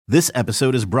This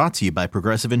episode is brought to you by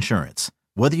Progressive Insurance.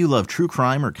 Whether you love true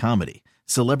crime or comedy,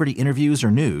 celebrity interviews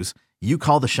or news, you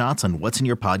call the shots on what's in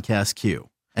your podcast queue.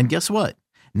 And guess what?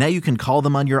 Now you can call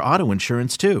them on your auto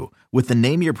insurance too with the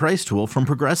Name Your Price tool from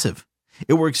Progressive.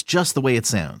 It works just the way it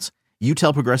sounds. You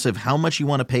tell Progressive how much you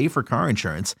want to pay for car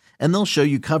insurance, and they'll show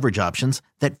you coverage options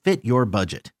that fit your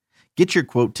budget. Get your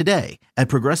quote today at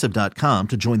Progressive.com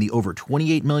to join the over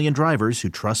 28 million drivers who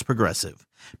trust Progressive.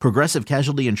 Progressive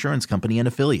Casualty Insurance Company and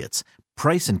Affiliates.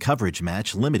 Price and coverage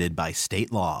match limited by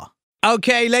state law.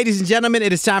 Okay, ladies and gentlemen,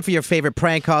 it is time for your favorite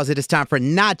prank calls. It is time for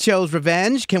Nachoos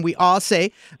Revenge. Can we all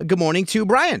say good morning to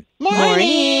Brian?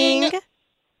 Morning.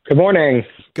 Good morning.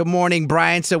 Good morning,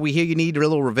 Brian. So we hear you need a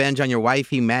little revenge on your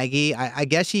wifey, Maggie. I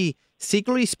guess she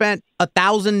secretly spent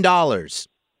 $1,000.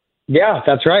 Yeah,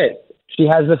 that's right. She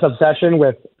has this obsession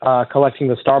with collecting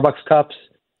the Starbucks cups.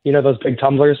 You know, those big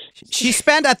tumblers? She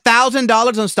spent $1,000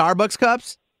 on Starbucks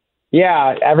cups?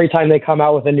 Yeah, every time they come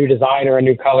out with a new design or a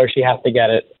new color, she has to get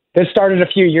it. This started a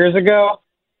few years ago,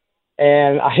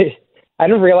 and I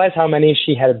didn't realize how many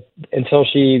she had until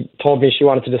she told me she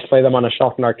wanted to display them on a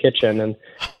shelf in our kitchen, and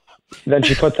then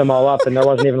she put them all up, and there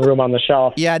wasn't even room on the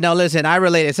shelf. Yeah, no, listen, I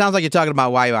relate. It sounds like you're talking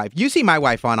about my wife. You see my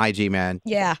wife on IG, man.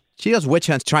 Yeah. She does witch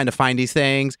hunts trying to find these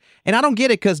things, and I don't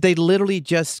get it because they literally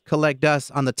just collect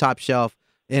dust on the top shelf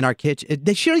in our kitchen.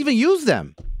 She don't even use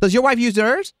them. Does your wife use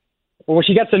hers? Well,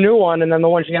 she gets a new one, and then the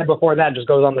one she had before that just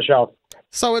goes on the shelf.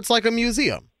 So it's like a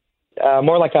museum.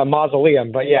 More like a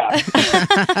mausoleum, but yeah.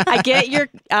 I get your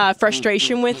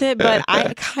frustration with it, but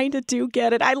I kind of do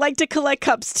get it. I like to collect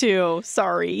cups too.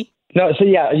 Sorry. No, so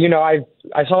yeah, you know, I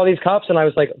saw these cups and I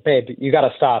was like, babe, you got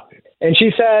to stop. And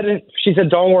she said,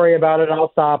 don't worry about it.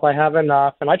 I'll stop. I have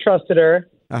enough. And I trusted her.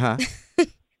 Uh-huh.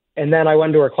 And then I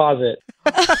went to her closet.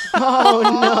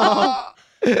 Oh,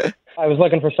 no. I was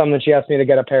looking for something. She asked me to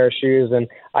get a pair of shoes, and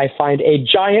I find a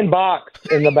giant box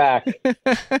in the back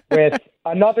with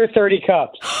another 30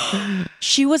 cups.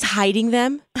 She was hiding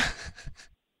them?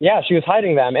 Yeah, she was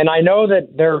hiding them. And I know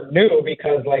that they're new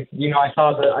because, like, you know, I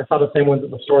saw the same ones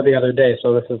at the store the other day.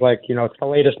 So this is like, you know, it's the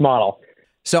latest model.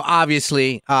 So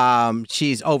obviously,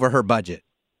 she's over her budget.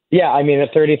 Yeah, I mean,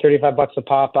 at $35 a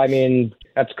pop, I mean,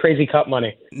 that's crazy cup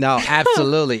money. No,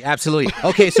 absolutely, absolutely.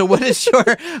 Okay, so what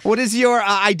is your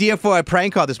idea for a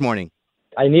prank call this morning?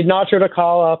 I need Nacho to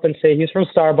call up and say he's from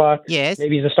Starbucks. Yes.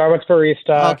 Maybe he's a Starbucks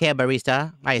barista. Okay,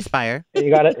 barista. I aspire. And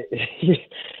you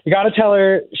gotta tell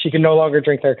her she can no longer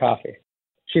drink their coffee.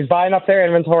 She's buying up their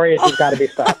inventory and she's got to be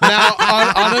stopped. Now,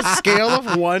 on a scale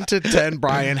of 1 to 10,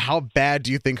 Brian, how bad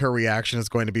do you think her reaction is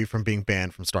going to be from being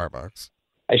banned from Starbucks?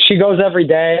 She goes every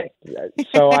day,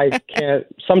 so I can't,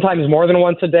 sometimes more than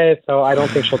once a day, so I don't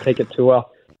think she'll take it too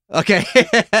well. Okay.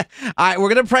 All right,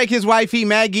 we're going to prank his wifey,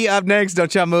 Maggie, up next.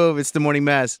 Don't y'all move. It's the Morning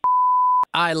Mess.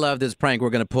 I love this prank we're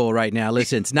going to pull right now.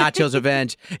 Listen, it's Nacho's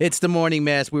Revenge. It's the Morning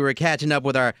Mess. We were catching up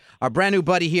with our brand new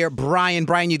buddy here, Brian.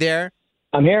 Brian, you there?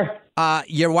 I'm here.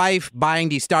 Your wife buying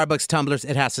these Starbucks tumblers,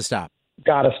 it has to stop.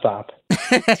 Gotta stop.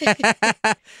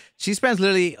 She spends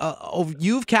literally,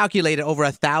 you've calculated over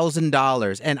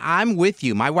 $1,000, and I'm with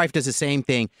you. My wife does the same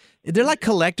thing. They're like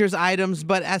collector's items,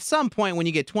 but at some point when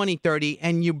you get 20, 30,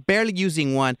 and you're barely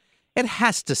using one, it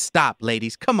has to stop,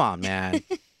 ladies. Come on, man.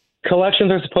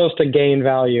 Collections are supposed to gain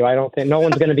value. I don't think no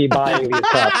one's going to be buying these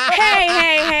cups.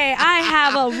 Hey, I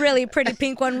have a really pretty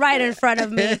pink one right in front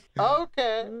of me.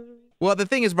 Okay. Well, the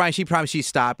thing is, Brian, she promised she'd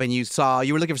stop, and you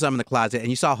were looking for something in the closet, and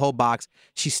you saw a whole box.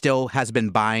 She still has been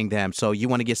buying them. So you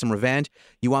want to get some revenge?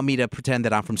 You want me to pretend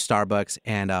that I'm from Starbucks,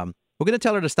 and we're going to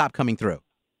tell her to stop coming through.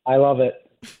 I love it.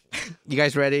 You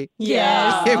guys ready?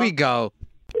 Yes. Here we go.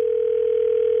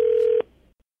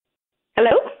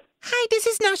 Hello? Hi, this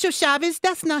is Nacho Chavez.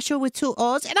 That's Nacho with 2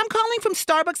 O's, and I'm calling from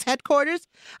Starbucks headquarters.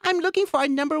 I'm looking for our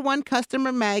 #1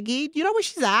 customer, Maggie. Do you know where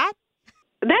she's at?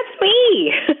 That's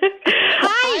me.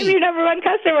 Hi. I'm your #1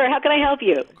 customer. How can I help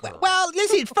you? Well,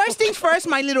 listen, first things first,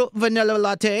 my little vanilla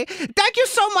latte. Thank you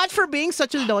so much for being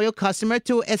such a loyal customer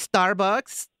to a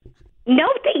Starbucks. No,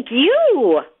 thank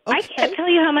you. Okay. I can't tell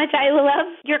you how much I love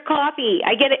your coffee.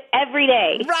 I get it every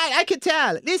day. Right, I could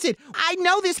tell. Listen, I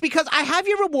know this because I have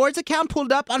your rewards account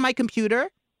pulled up on my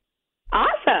computer.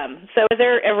 Awesome. So is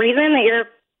there a reason that you're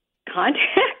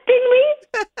contacting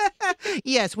me?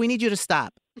 Yes, we need you to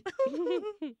stop.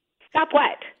 Stop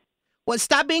what? Well,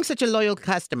 stop being such a loyal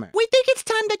customer. We think it's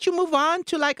time that you move on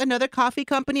to like another coffee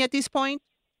company at this point.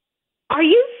 Are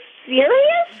you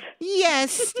serious?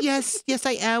 Yes,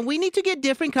 I am. We need to get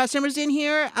different customers in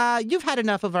here. You've had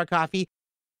enough of our coffee.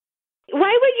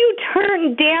 Why would you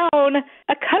turn down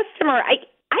a customer?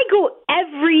 I go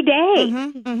every day.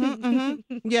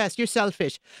 Yes, you're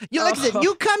selfish. Listen,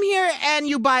 you come here and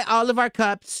you buy all of our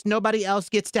cups. Nobody else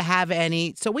gets to have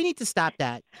any. So we need to stop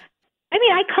that. I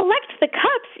mean, I collect the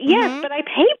cups, yes, but I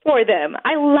pay for them.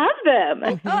 I love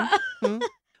them.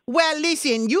 Well,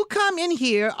 listen, you come in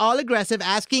here all aggressive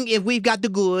asking if we've got the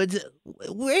goods.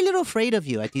 We're a little afraid of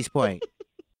you at this point.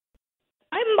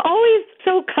 I'm always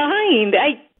so kind.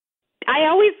 I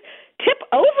always tip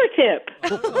over tip.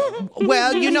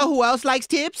 Well, you know who else likes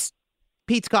tips?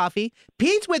 Pete's Coffee.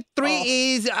 Pete's with 3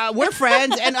 E's. We're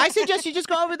friends, and I suggest you just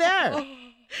go over there.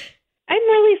 I'm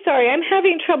really sorry. I'm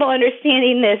having trouble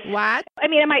understanding this. What? I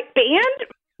mean, am I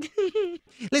banned?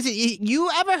 Listen, you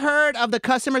ever heard of the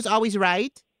customer's always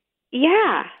right?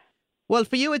 Yeah. Well,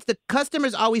 for you, it's the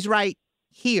customer's always right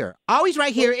here. Always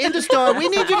right here in the store. We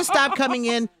need you to stop coming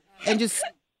in and just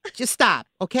stop,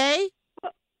 okay?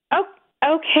 Oh,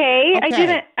 okay. I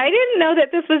didn't know that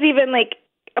this was even like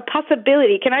a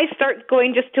possibility. Can I start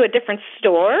going just to a different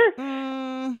store?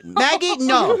 Maggie,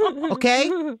 no. Okay?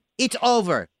 It's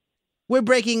over. We're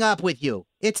breaking up with you.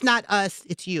 It's not us,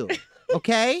 it's you.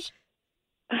 Okay?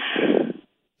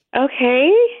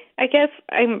 Okay. I guess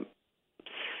I'm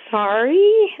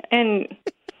sorry, and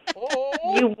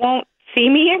you won't see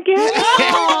me again?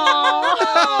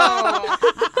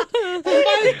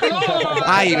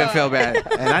 I even feel bad,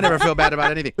 and I never feel bad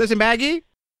about anything. Listen, Maggie,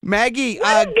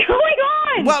 What's going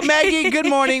on? well, Maggie, good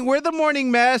morning. We're the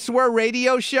Morning Mess. We're a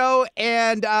radio show,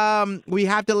 and we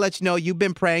have to let you know you've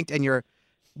been pranked, and your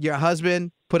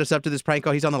husband put us up to this prank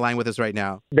call. He's on the line with us right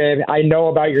now. Babe, I know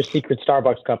about your secret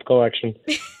Starbucks cup collection.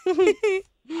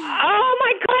 Oh,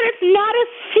 my God, it's not a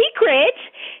secret.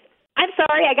 I'm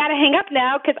sorry, I got to hang up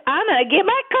now because I'm going to get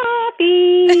my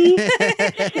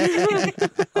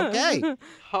coffee. Okay.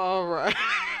 All right.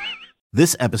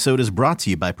 This episode is brought to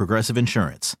you by Progressive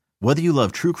Insurance. Whether you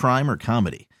love true crime or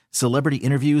comedy, celebrity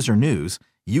interviews or news,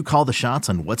 you call the shots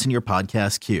on what's in your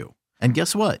podcast queue. And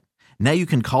guess what? Now you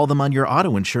can call them on your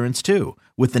auto insurance too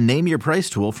with the Name Your Price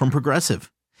tool from Progressive.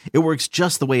 It works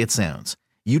just the way it sounds.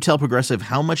 You tell Progressive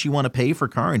how much you want to pay for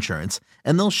car insurance,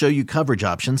 and they'll show you coverage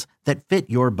options that fit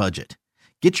your budget.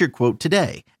 Get your quote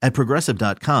today at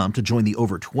Progressive.com to join the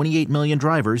over 28 million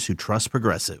drivers who trust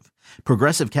Progressive.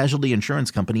 Progressive Casualty Insurance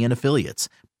Company and Affiliates.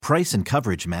 Price and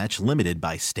coverage match limited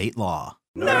by state law.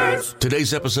 Nerds.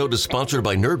 Today's episode is sponsored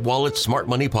by NerdWallet's Smart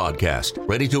Money Podcast.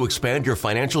 Ready to expand your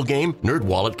financial game?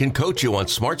 NerdWallet can coach you on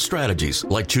smart strategies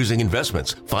like choosing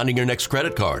investments, finding your next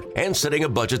credit card, and setting a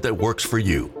budget that works for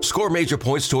you. Score major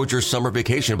points towards your summer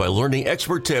vacation by learning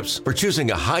expert tips for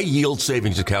choosing a high-yield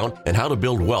savings account and how to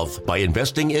build wealth by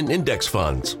investing in index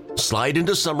funds. Slide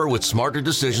into summer with smarter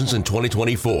decisions in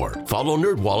 2024. Follow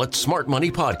NerdWallet's Smart Money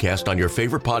Podcast on your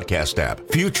favorite podcast app.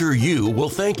 Future you will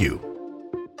thank you.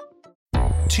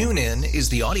 TuneIn is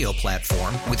the audio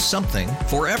platform with something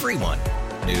for everyone.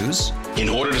 News. In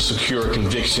order to secure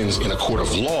convictions in a court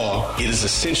of law, it is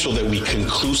essential that we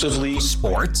conclusively.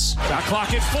 Sports. Got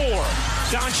clock at 4.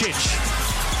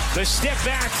 Doncic. The step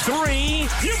back 3.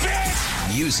 You bet.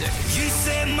 Music. You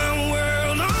set my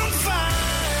world on fire.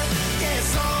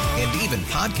 Yes, and even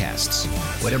podcasts.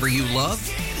 Whatever you love,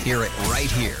 hear it right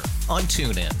here on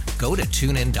TuneIn. Go to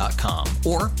TuneIn.com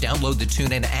or download the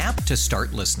TuneIn app to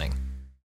start listening.